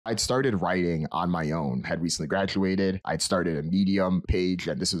I'd started writing on my own, had recently graduated. I'd started a Medium page,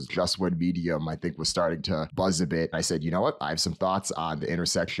 and this was just when Medium, I think, was starting to buzz a bit. I said, you know what? I have some thoughts on the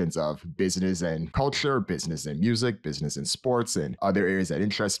intersections of business and culture, business and music, business and sports, and other areas that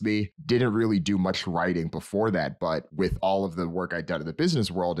interest me. Didn't really do much writing before that, but with all of the work I'd done in the business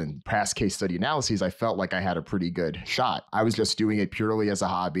world and past case study analyses, I felt like I had a pretty good shot. I was just doing it purely as a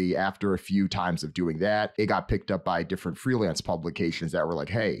hobby. After a few times of doing that, it got picked up by different freelance publications that were like,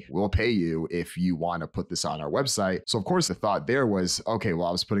 hey, we'll pay you if you want to put this on our website. So of course the thought there was, okay, well,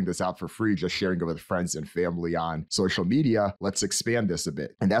 I was putting this out for free, just sharing it with friends and family on social media. Let's expand this a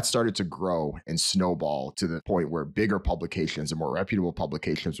bit. And that started to grow and snowball to the point where bigger publications and more reputable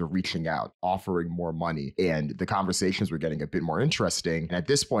publications were reaching out, offering more money. And the conversations were getting a bit more interesting. And at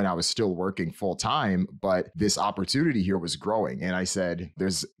this point, I was still working full time, but this opportunity here was growing. And I said,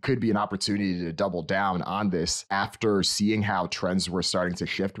 there's could be an opportunity to double down on this. After seeing how trends were starting to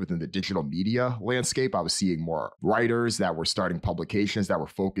shift within the digital media landscape, I was seeing more writers that were starting publications that were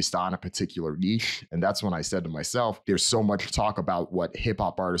focused on a particular niche. And that's when I said to myself, there's so much talk about what hip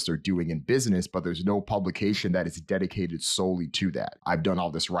hop artists are doing in business, but there's no publication that is dedicated solely to that. I've done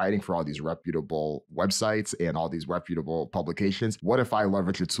all this writing for all these reputable websites and all these reputable publications. What if I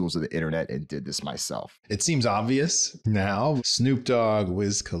leverage the tools of the internet and did this myself? It seems obvious now. Snoop Dogg,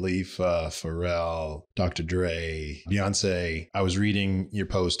 Wiz Khalifa, Pharrell, Dr. Dre, Beyonce. I was reading your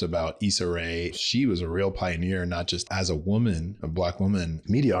post about Issa Rae. She was a real pioneer, not just as a woman, a Black woman,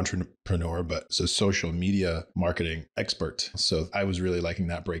 media entrepreneur, but a social media marketing expert. So I was really liking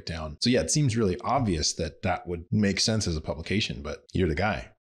that breakdown. So yeah, it seems really obvious that that would make sense as a publication, but you're the guy.